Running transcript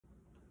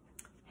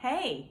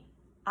Hey,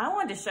 I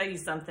wanted to show you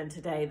something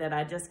today that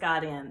I just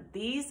got in.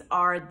 These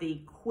are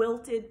the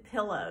quilted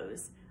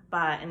pillows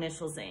by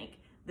Initials Inc.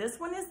 This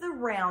one is the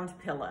round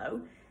pillow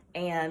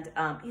and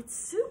it's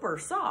super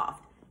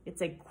soft.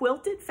 It's a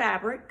quilted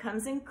fabric,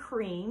 comes in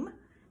cream,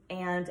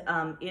 and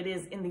it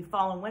is in the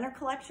fall and winter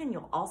collection.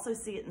 You'll also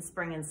see it in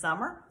spring and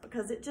summer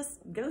because it just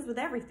goes with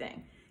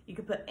everything. You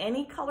can put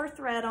any color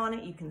thread on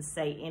it. You can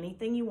say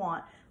anything you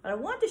want, but I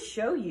wanted to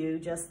show you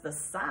just the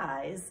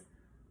size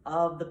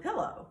of the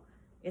pillow.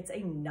 It's a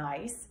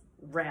nice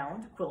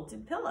round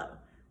quilted pillow.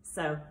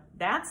 So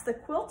that's the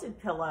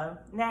quilted pillow.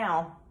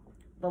 Now,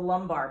 the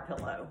lumbar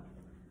pillow.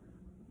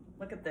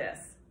 Look at this.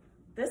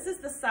 This is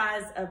the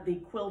size of the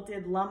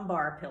quilted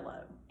lumbar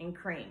pillow in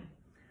cream.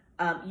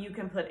 You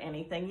can put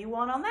anything you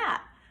want on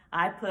that.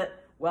 I put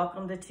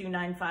Welcome to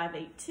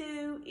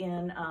 29582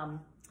 in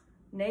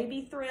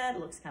navy thread. It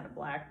looks kind of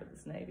black, but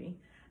it's navy.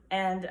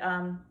 And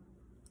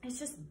it's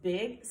just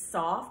big,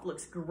 soft,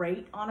 looks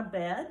great on a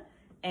bed.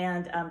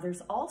 And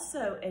there's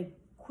also a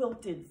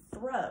quilted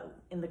throw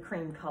in the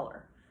cream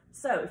color.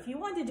 So if you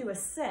wanted to do a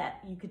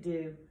set, you could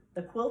do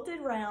the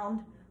quilted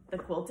round, the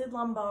quilted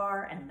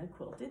lumbar, and the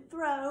quilted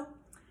throw.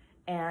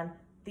 And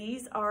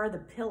these are the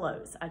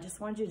pillows. I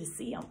just wanted you to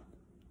see them.